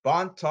hour.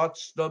 Bunt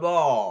touch the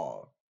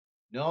ball.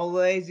 No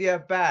lazy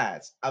at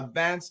bats.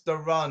 Advance the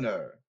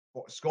runner.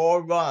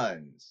 Score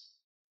runs.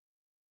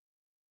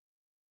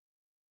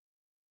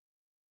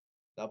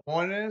 The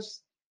point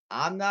is,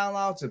 I'm not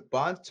allowed to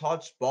bunt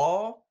touch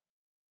ball.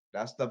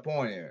 That's the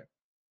point here.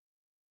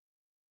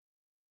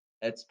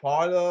 It's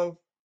part of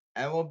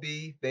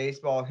MLB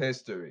baseball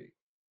history.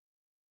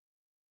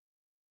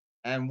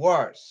 And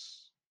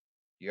worse,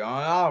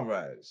 Yordan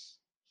Alvarez,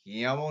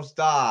 he almost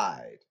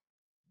died.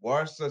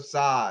 Worse of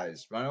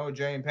size, Ronald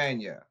J.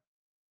 Pena.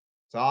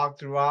 Talk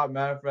to Rob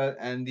Manfred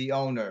and the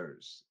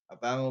owners of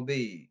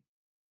MLB.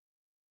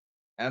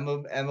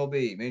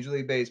 MLB, Major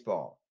League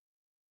Baseball.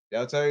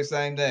 They'll tell you the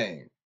same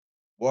thing.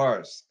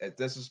 Worse, it's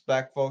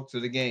disrespectful to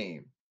the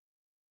game.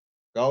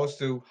 Goes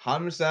to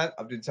 100%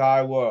 of the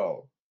entire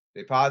world.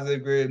 They positively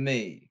agree with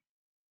me.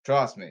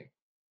 Trust me.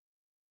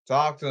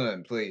 Talk to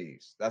them,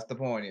 please. That's the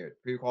point here.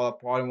 People call it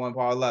part 1,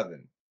 part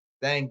 11.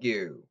 Thank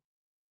you.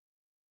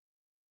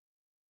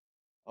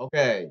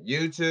 Okay,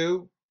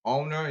 YouTube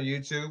owner,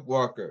 YouTube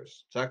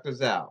workers. Check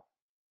this out.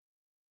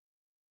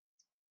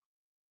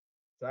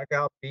 Check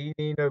out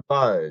Beanie the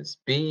Buzz.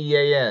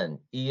 BEANEATER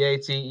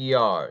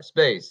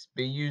space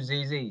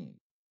BUZZ.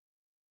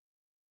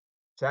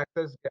 Check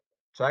this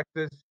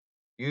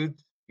YouTube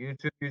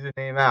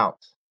username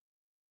out.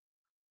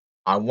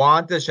 I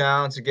want the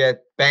channel to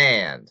get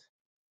banned.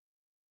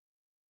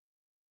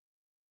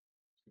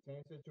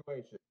 Same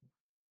situation.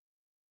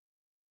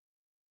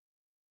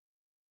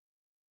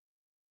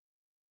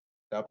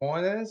 The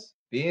point is,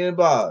 being a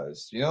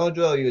buzz. You know the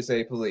drill,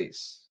 USA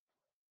Police.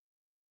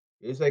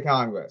 USA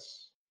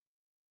Congress.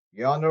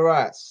 You're under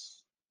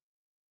arrest.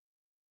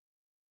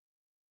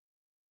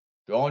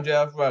 Go in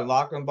jail for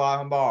lock them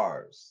behind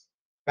bars.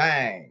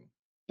 Bang.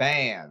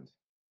 Banned.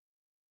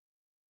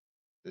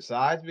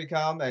 Decide to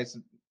become a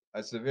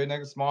severe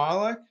negative small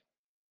aleck.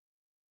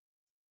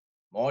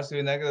 More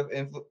severe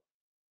negative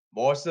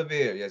more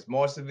severe. Yes,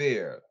 more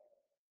severe.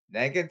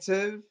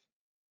 Negative.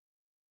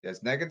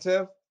 Yes,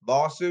 negative.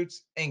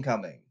 Lawsuits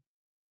incoming.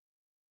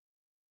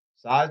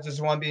 Sides just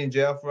want to be in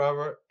jail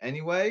forever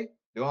anyway.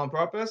 Do it on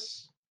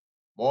purpose.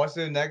 More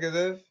severe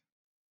negative.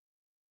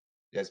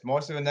 Yes,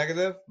 more severe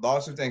negative.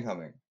 Lawsuits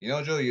incoming. You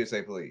know, drill,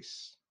 USA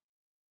Police.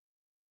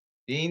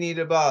 Beanie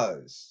the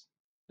Buzz.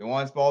 The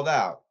one spelled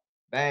out.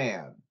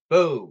 Bam.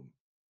 Boom.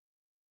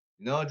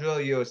 You know,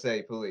 drill,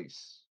 USA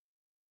Police.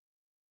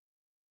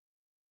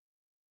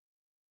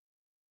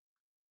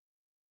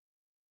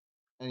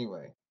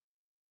 Anyway.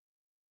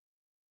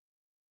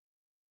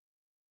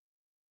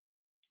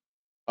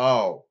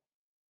 Oh,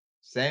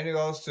 same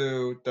goes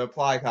to the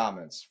reply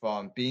comments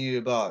from Beanie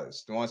the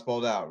Buzz. The one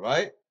spelled out,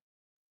 right?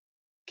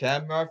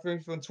 Ken Murphy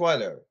from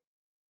Twitter.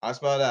 I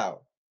spelled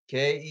out.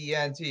 Kent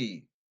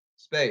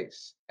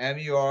space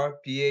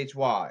Murphy.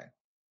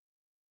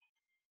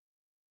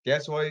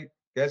 Guess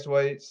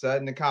what he said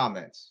in the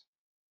comments?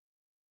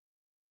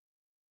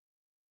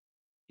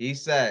 He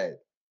said,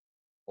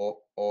 or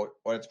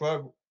the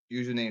Twitter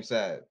username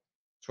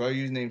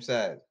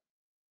said,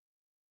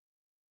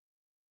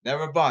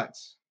 never bunt.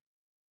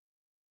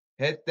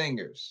 Hit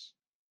fingers.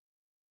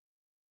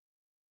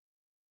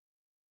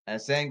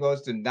 And same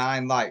goes to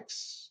 9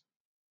 likes.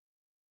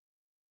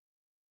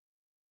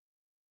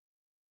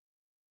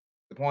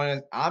 The point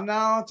is, I'm not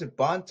allowed to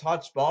bunt,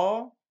 touch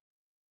ball?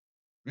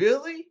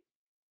 Really?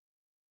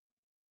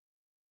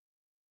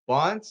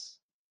 Bunts,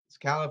 it's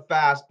kind of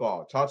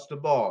fastball. Touch the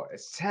ball.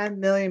 It's 10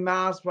 million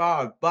miles per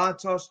hour. Bunt,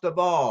 touch the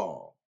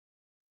ball.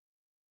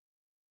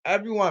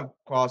 Everyone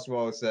across the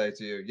road will say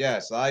to you,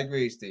 yes, I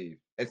agree, Steve.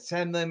 It's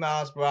 10 million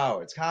miles per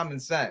hour. It's common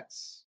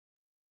sense.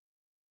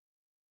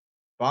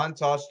 Bunt,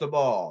 touch the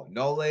ball.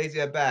 No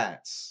lazy at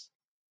bats.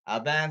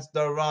 Advance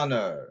the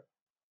runner.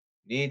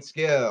 Need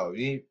skill.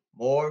 You need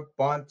more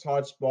bunt,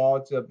 touch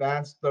ball to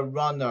advance the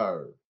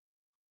runner.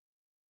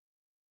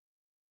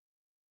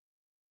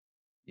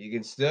 You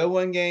can still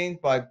win games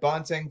by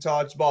bunting,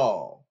 touch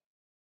ball.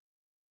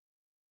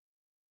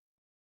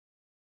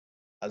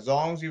 As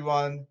long as you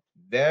run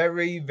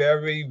very,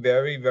 very,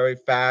 very, very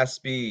fast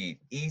speed,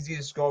 easy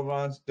to score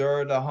runs,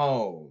 third to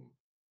home.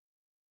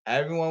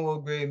 Everyone will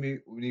agree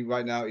with me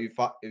right now if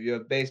you're a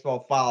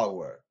baseball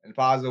follower in a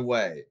positive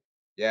way.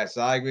 Yes,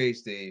 I agree,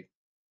 Steve.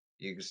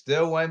 You can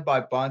still win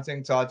by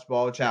bunting touch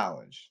ball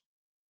challenge.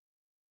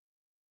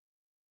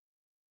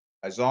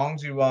 As long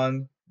as you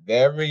run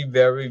very,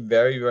 very,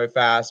 very, very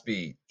fast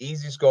speed,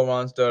 easy score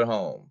runs, third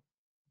home.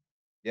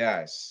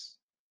 Yes.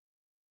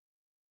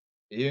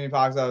 You're hearing me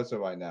positive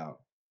right now.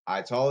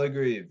 I totally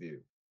agree with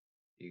you.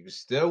 You can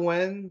still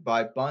win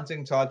by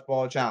bunting touch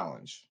ball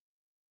challenge.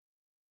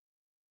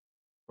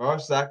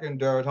 First,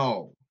 second, third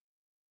home.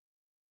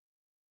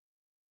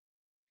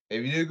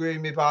 If you agree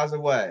with me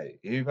positive way,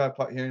 hearing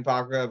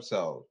positive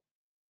episode.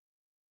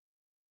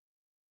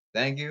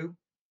 Thank you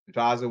in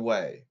positive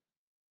way.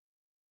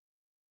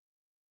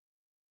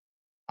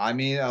 I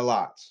mean a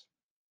lot.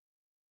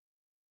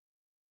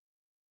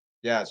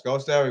 Yes,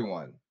 goes to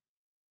everyone.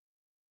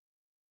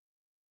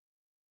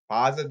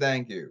 Positive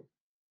thank you.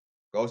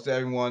 Goes to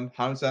everyone,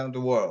 100% of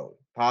the world.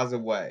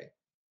 Positive way.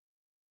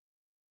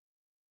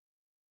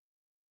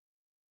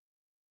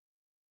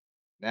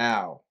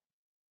 Now,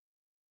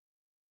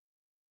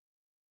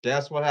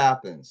 guess what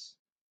happens?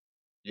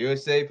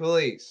 USA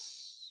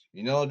Police.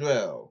 You know the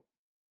drill.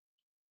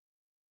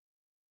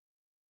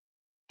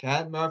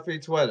 Kent Murphy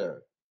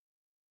Twitter.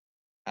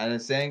 And the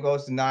same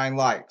goes to 9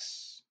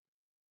 likes.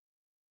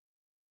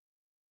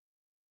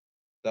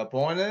 The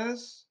point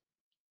is,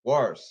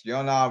 worse,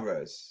 Yordan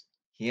Alvarez.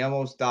 He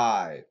almost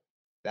died.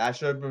 That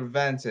should have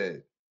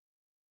prevented.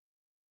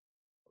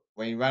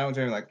 When you ran over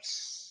him, like,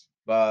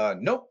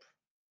 but nope.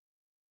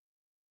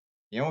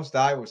 He almost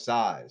died with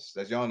size.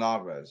 That's Yordan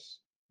Alvarez.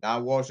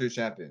 Not World Series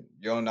champion.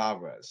 Yordan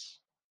Alvarez.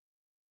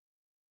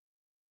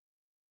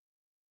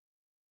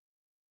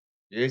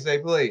 USA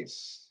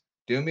Police,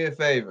 do me a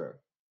favor.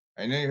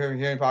 I know you're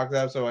hearing Pocket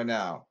episode right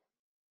now.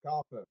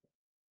 Copper.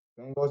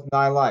 Then goes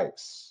 9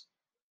 likes.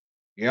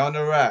 You're on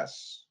the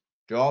rest.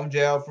 Throw him in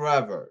jail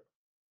forever.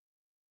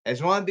 If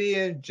you want to be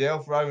in jail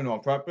forever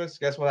on purpose,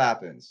 guess what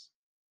happens?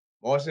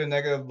 Most of the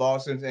negative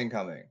lawsuits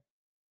incoming.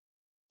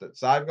 The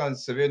side on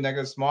severe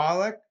negative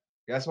small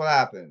guess what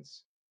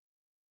happens?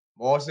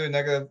 Most of the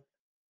negative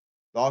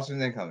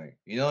lawsuits incoming.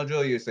 You know the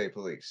drill, USA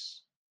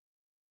Police.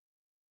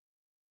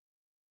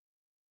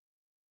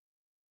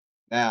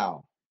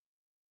 Now,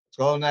 let's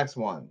go to the next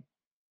one.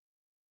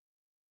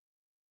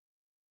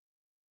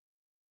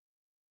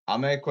 I'll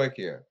make it quick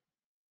here.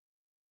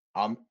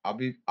 I'll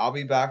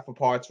be back for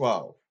part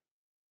 12.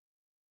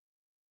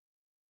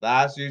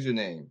 Last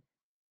username.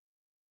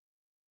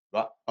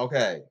 But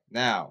okay,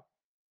 now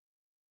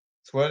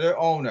Twitter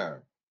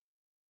owner,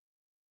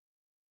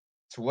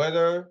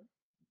 Twitter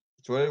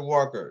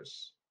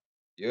workers,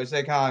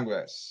 USA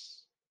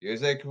Congress,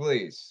 USA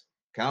Police,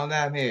 count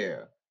them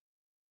here.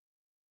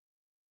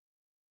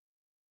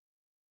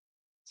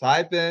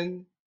 Type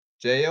in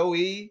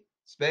JOE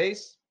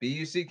space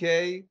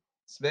BUCK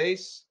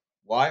space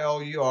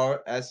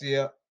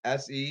YOURSELF.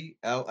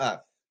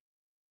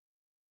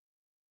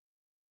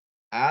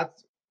 At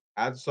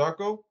the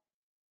circle,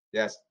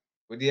 yes,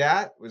 with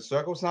the with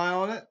circle sign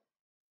on it.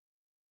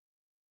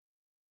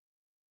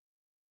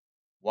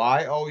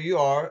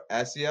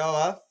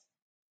 YOURSELF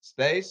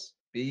space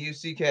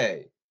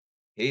BUCK.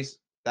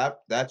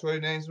 That's what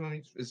his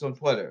name is on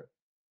Twitter.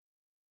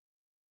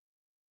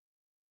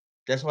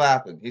 Guess what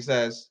happened? He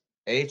says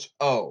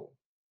HO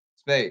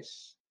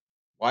space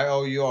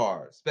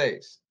YOUR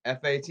space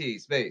FAT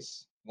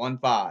space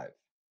 15.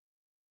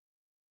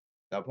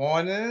 The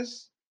point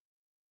is,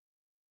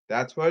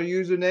 that's Twitter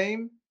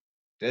username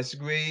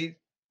disagreed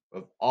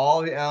with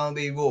all the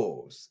MLB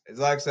rules. It's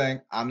like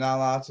saying, I'm not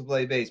allowed to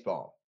play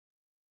baseball.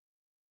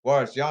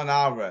 Worse, Yon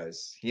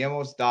Alvarez, he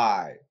almost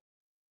died.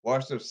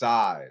 Worst of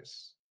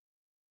size.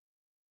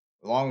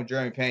 Along with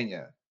Jeremy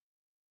Pena.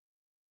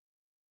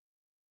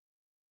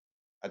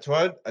 A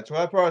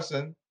Twitter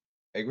person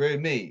agreed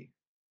with me.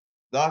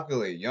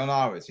 Luckily, Yon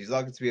Alvarez, he's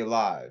lucky to be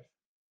alive.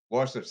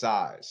 Worst of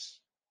size.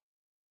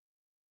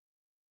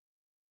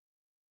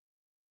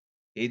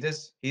 He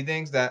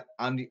thinks that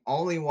I'm the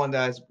only one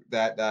that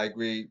I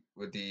agree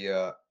with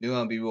the new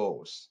MLB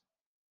rules,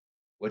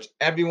 which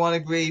everyone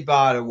agreed,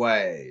 by the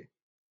way.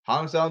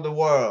 100% of the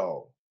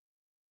world,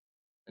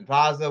 in a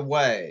positive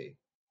way.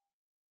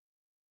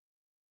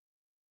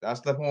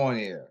 That's the point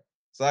here.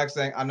 It's like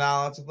saying I'm not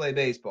allowed to play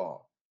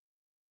baseball.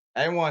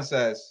 Everyone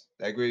says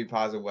they agree in a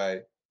positive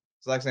way.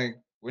 It's like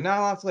saying we're not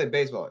allowed to play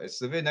baseball. It's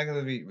severe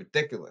negatively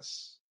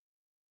ridiculous.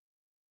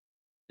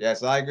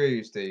 Yes, I agree with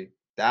you, Steve.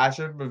 That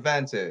should have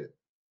prevented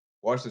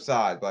worse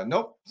aside, but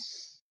nope.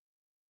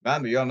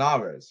 Remember, Yon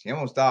Alvarez, he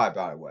almost died,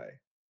 by the way.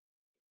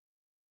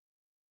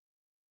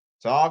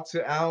 Talk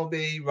to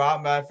MLB,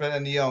 Rob Manfred,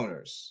 and the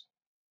owners.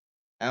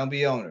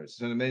 MLB owners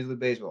in the Major League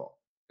Baseball.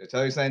 They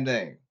tell you the same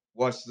thing.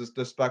 What's the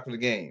respect for the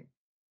game?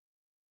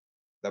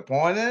 The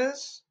point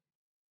is,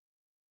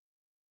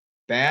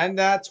 ban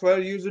that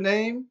Twitter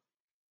username.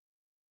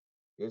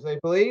 USA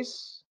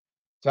Police.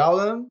 Tell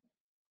them,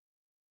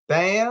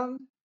 ban,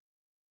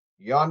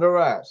 you're under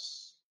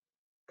arrest.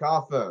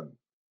 Cuff them.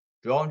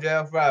 Throw in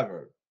jail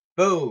forever.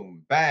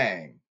 Boom,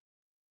 bang.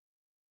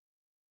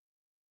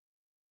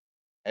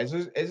 It's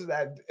just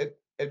that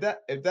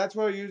if that's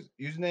where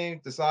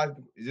username decides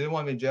you didn't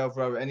want to be in jail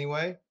forever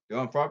anyway, do it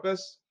on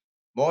purpose.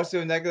 More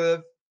severe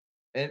negative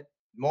and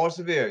more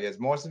severe. Yes,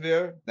 more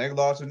severe. Negative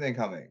lawsuits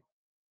incoming.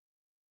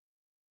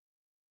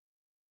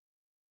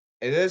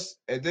 If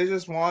they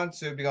just want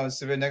to become a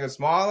severe negative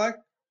small,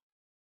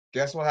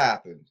 guess what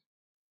happened?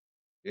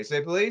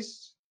 USA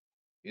Police,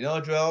 you know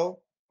the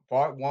drill.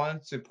 Part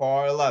 1 to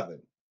part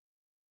 11.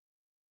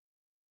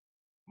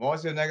 More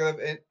severe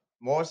negative,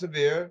 more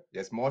severe.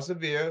 Yes, more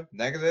severe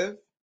negative.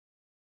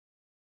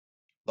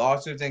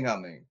 Lawsuits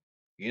incoming.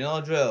 You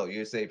know the drill.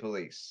 USA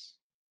Police.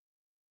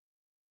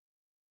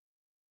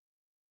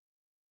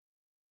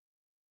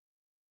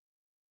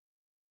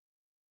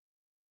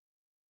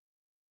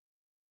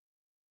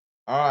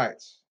 All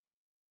right.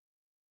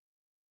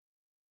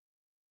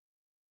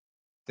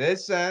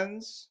 This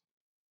ends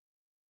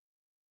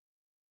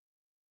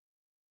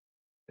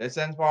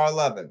part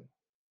 11.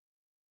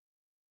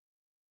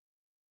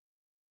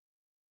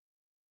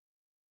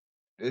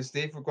 This is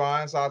Steve for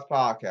Grind Sauce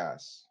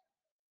Podcast.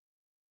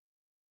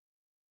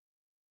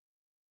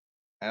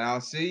 And I'll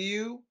see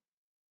you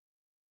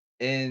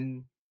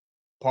in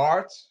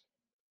part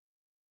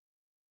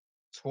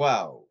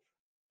 12.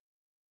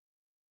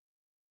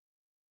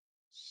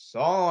 So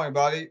long,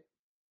 everybody.